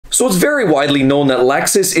So it's very widely known that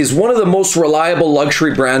Lexus is one of the most reliable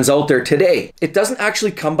luxury brands out there today. It doesn't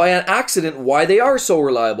actually come by an accident why they are so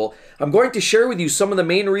reliable. I'm going to share with you some of the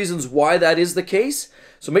main reasons why that is the case.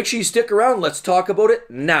 So make sure you stick around. Let's talk about it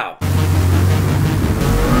now.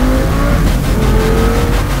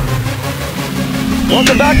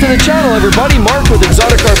 Welcome back to the channel, everybody. Mark with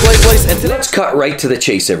exoticcarplayplace, and today let's cut right to the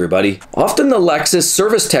chase, everybody. Often the Lexus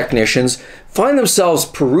service technicians find themselves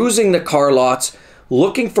perusing the car lots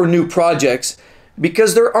looking for new projects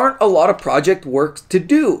because there aren't a lot of project work to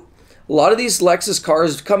do. A lot of these Lexus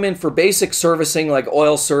cars come in for basic servicing like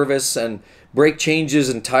oil service and brake changes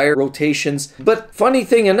and tire rotations. But funny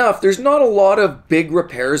thing enough, there's not a lot of big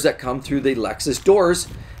repairs that come through the Lexus doors,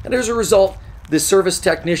 and as a result, the service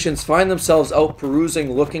technicians find themselves out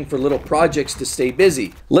perusing looking for little projects to stay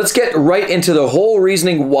busy. Let's get right into the whole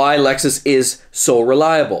reasoning why Lexus is so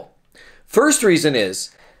reliable. First reason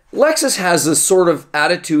is Lexus has this sort of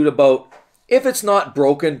attitude about if it's not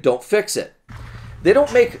broken, don't fix it. They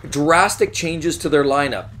don't make drastic changes to their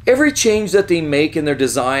lineup. Every change that they make in their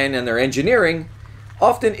design and their engineering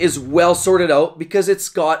often is well sorted out because it's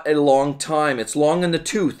got a long time. It's long in the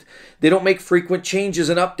tooth. They don't make frequent changes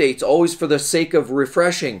and updates, always for the sake of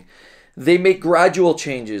refreshing. They make gradual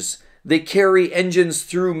changes. They carry engines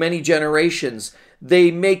through many generations.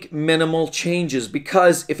 They make minimal changes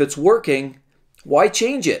because if it's working, why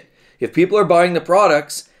change it? If people are buying the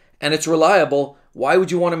products and it's reliable, why would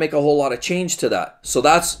you want to make a whole lot of change to that? So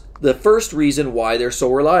that's the first reason why they're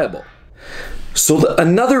so reliable. So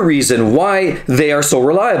another reason why they are so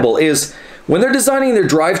reliable is when they're designing their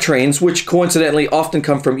drivetrains, which coincidentally often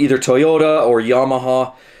come from either Toyota or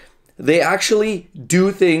Yamaha, they actually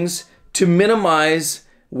do things to minimize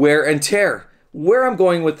wear and tear. Where I'm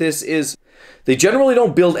going with this is they generally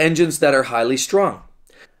don't build engines that are highly strung.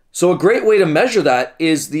 So a great way to measure that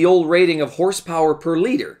is the old rating of horsepower per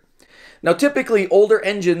liter. Now typically older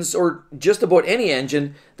engines, or just about any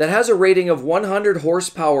engine that has a rating of 100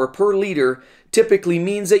 horsepower per liter, typically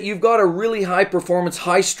means that you've got a really high performance,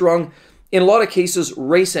 high strung, in a lot of cases,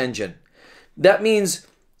 race engine. That means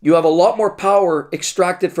you have a lot more power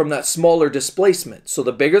extracted from that smaller displacement. So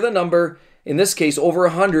the bigger the number, in this case over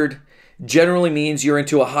 100, generally means you're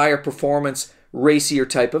into a higher performance, racier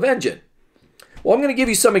type of engine. Well, I'm going to give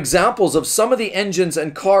you some examples of some of the engines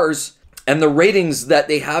and cars and the ratings that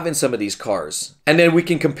they have in some of these cars. And then we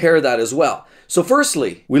can compare that as well. So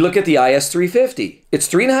firstly, we look at the IS350.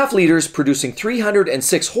 It's 3.5 liters producing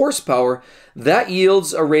 306 horsepower. That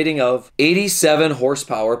yields a rating of 87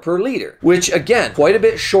 horsepower per liter, which again, quite a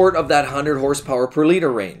bit short of that 100 horsepower per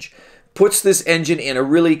liter range. Puts this engine in a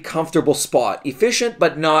really comfortable spot. Efficient,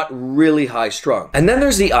 but not really high strung. And then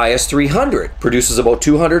there's the IS300. Produces about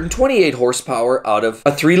 228 horsepower out of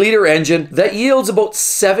a 3-liter engine that yields about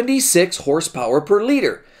 76 horsepower per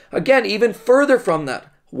liter. Again, even further from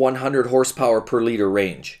that 100 horsepower per liter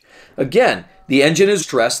range. Again, the engine is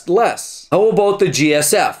stressed less. How about the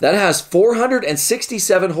GSF? That has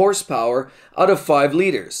 467 horsepower out of 5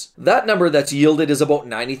 liters. That number that's yielded is about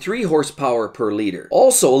 93 horsepower per liter.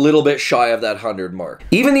 Also a little bit shy of that 100 mark.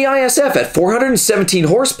 Even the ISF at 417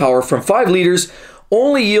 horsepower from 5 liters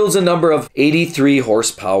only yields a number of 83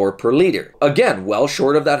 horsepower per liter. Again, well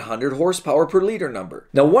short of that 100 horsepower per liter number.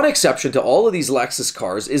 Now, one exception to all of these Lexus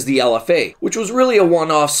cars is the LFA, which was really a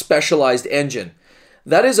one-off specialized engine.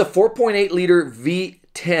 That is a 4.8 liter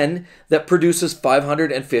V10 that produces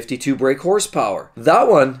 552 brake horsepower. That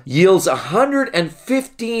one yields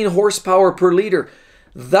 115 horsepower per liter.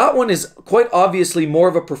 That one is quite obviously more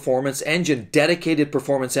of a performance engine, dedicated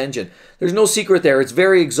performance engine. There's no secret there. It's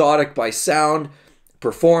very exotic by sound,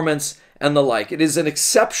 performance, and the like. It is an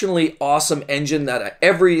exceptionally awesome engine that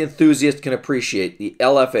every enthusiast can appreciate, the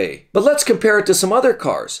LFA. But let's compare it to some other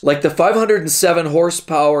cars, like the 507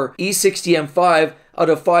 horsepower E60 M5 out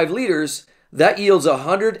of 5 liters. That yields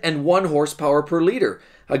 101 horsepower per liter.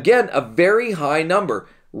 Again, a very high number.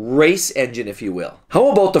 Race engine, if you will. How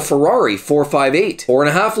about the Ferrari 458,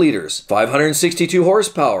 4.5 liters, 562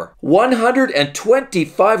 horsepower,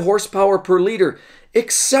 125 horsepower per liter.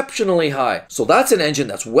 Exceptionally high. So that's an engine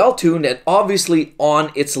that's well tuned and obviously on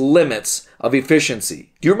its limits of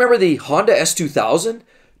efficiency. Do you remember the Honda S2000?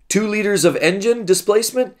 2 liters of engine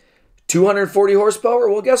displacement, 240 horsepower.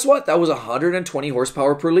 Well, guess what? That was 120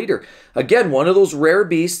 horsepower per liter. Again, one of those rare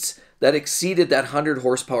beasts that exceeded that 100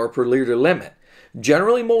 horsepower per liter limit.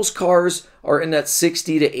 Generally, most cars are in that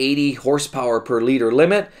 60 to 80 horsepower per liter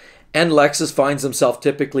limit, and Lexus finds themselves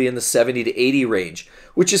typically in the 70 to 80 range,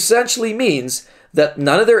 which essentially means that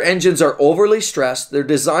none of their engines are overly stressed. They're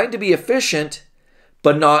designed to be efficient,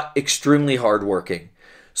 but not extremely hardworking.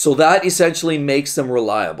 So that essentially makes them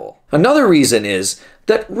reliable. Another reason is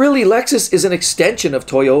that really Lexus is an extension of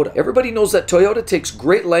Toyota. Everybody knows that Toyota takes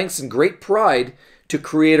great lengths and great pride to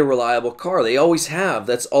create a reliable car. They always have.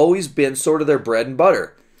 That's always been sort of their bread and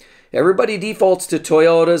butter. Everybody defaults to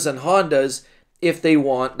Toyotas and Hondas if they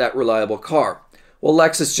want that reliable car. Well,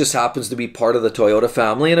 Lexus just happens to be part of the Toyota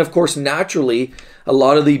family, and of course, naturally, a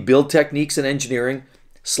lot of the build techniques and engineering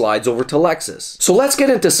slides over to Lexus. So let's get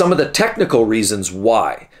into some of the technical reasons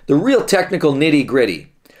why. The real technical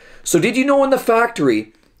nitty-gritty. So did you know in the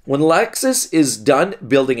factory, when Lexus is done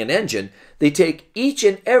building an engine, they take each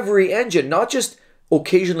and every engine, not just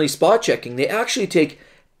occasionally spot checking, they actually take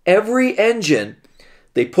every engine,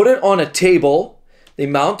 they put it on a table, they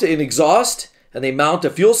mount an exhaust, and they mount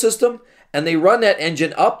a fuel system, and they run that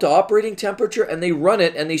engine up to operating temperature, and they run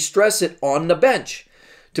it and they stress it on the bench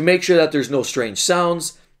to make sure that there's no strange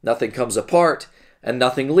sounds, nothing comes apart, and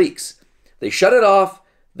nothing leaks. They shut it off,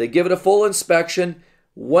 they give it a full inspection.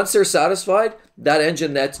 Once they're satisfied, that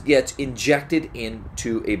engine that gets injected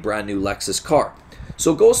into a brand new Lexus car.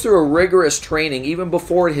 So it goes through a rigorous training even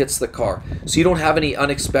before it hits the car, so you don't have any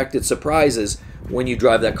unexpected surprises when you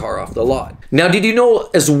drive that car off the lot. Now, did you know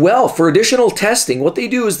as well, for additional testing, what they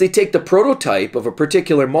do is they take the prototype of a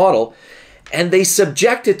particular model and they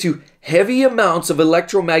subject it to heavy amounts of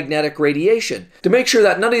electromagnetic radiation to make sure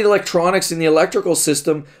that none of the electronics in the electrical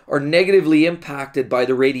system are negatively impacted by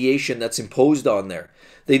the radiation that's imposed on there.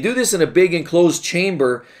 They do this in a big enclosed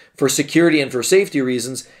chamber for security and for safety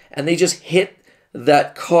reasons, and they just hit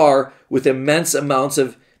that car with immense amounts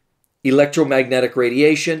of electromagnetic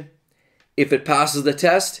radiation. If it passes the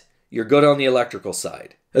test, you're good on the electrical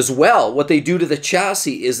side. As well, what they do to the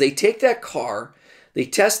chassis is they take that car, they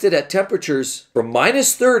test it at temperatures from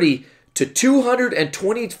 -30 to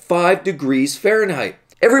 225 degrees Fahrenheit.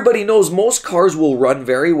 Everybody knows most cars will run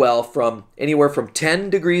very well from anywhere from 10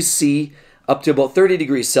 degrees C up to about 30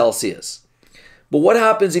 degrees Celsius. But what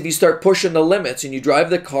happens if you start pushing the limits and you drive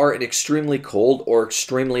the car in extremely cold or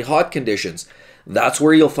extremely hot conditions? That's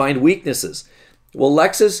where you'll find weaknesses. Well,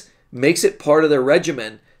 Lexus makes it part of their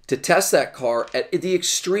regimen to test that car at the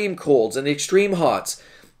extreme colds and the extreme hots.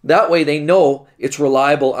 That way they know it's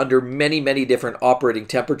reliable under many, many different operating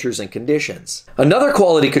temperatures and conditions. Another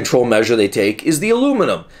quality control measure they take is the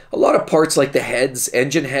aluminum. A lot of parts like the heads,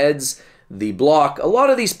 engine heads, the block, a lot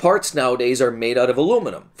of these parts nowadays are made out of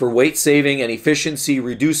aluminum. For weight saving and efficiency,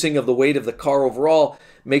 reducing of the weight of the car overall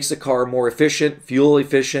makes the car more efficient, fuel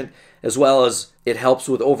efficient, as well as it helps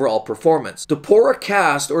with overall performance. To pour a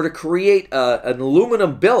cast or to create an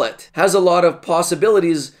aluminum billet has a lot of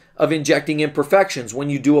possibilities of injecting imperfections when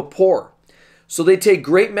you do a pour. So they take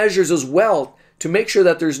great measures as well to make sure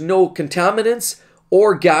that there's no contaminants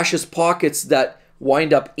or gaseous pockets that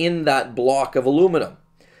wind up in that block of aluminum.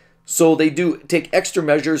 So they do take extra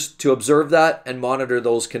measures to observe that and monitor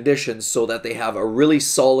those conditions so that they have a really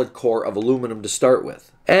solid core of aluminum to start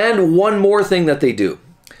with. And one more thing that they do.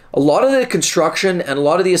 A lot of the construction and a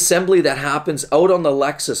lot of the assembly that happens out on the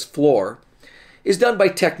Lexus floor is done by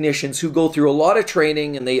technicians who go through a lot of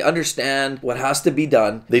training and they understand what has to be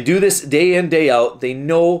done. They do this day in, day out. They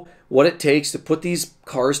know what it takes to put these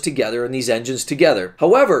cars together and these engines together.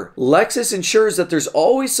 However, Lexus ensures that there's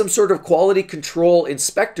always some sort of quality control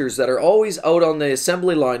inspectors that are always out on the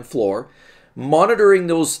assembly line floor, monitoring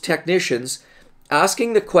those technicians,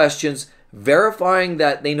 asking the questions, verifying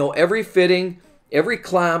that they know every fitting, every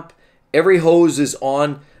clamp, every hose is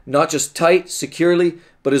on, not just tight, securely,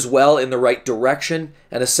 but as well in the right direction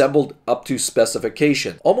and assembled up to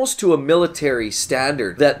specification. Almost to a military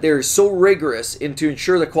standard, that they're so rigorous in to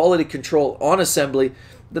ensure the quality control on assembly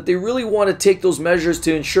that they really want to take those measures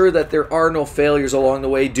to ensure that there are no failures along the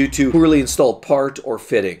way due to poorly installed part or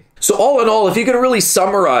fitting. So all in all, if you can really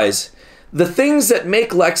summarize, the things that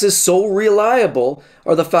make Lexus so reliable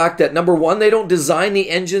are the fact that, number one, they don't design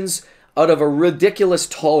the engines out of a ridiculous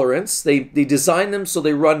tolerance. They design them so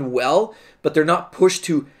they run well, but they're not pushed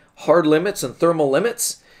to hard limits and thermal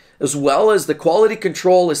limits, as well as the quality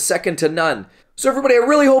control is second to none. So everybody, I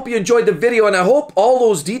really hope you enjoyed the video, and I hope all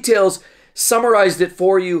those details summarized it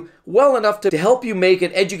for you well enough to help you make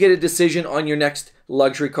an educated decision on your next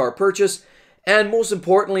luxury car purchase. And most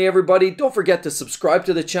importantly, everybody, don't forget to subscribe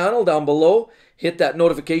to the channel down below. Hit that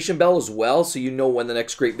notification bell as well so you know when the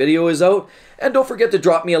next great video is out. And don't forget to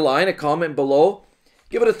drop me a line, a comment below.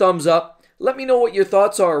 Give it a thumbs up. Let me know what your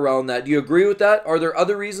thoughts are around that. Do you agree with that? Are there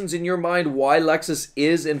other reasons in your mind why Lexus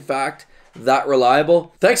is, in fact, that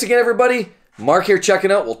reliable? Thanks again, everybody. Mark here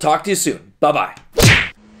checking out. We'll talk to you soon. Bye-bye.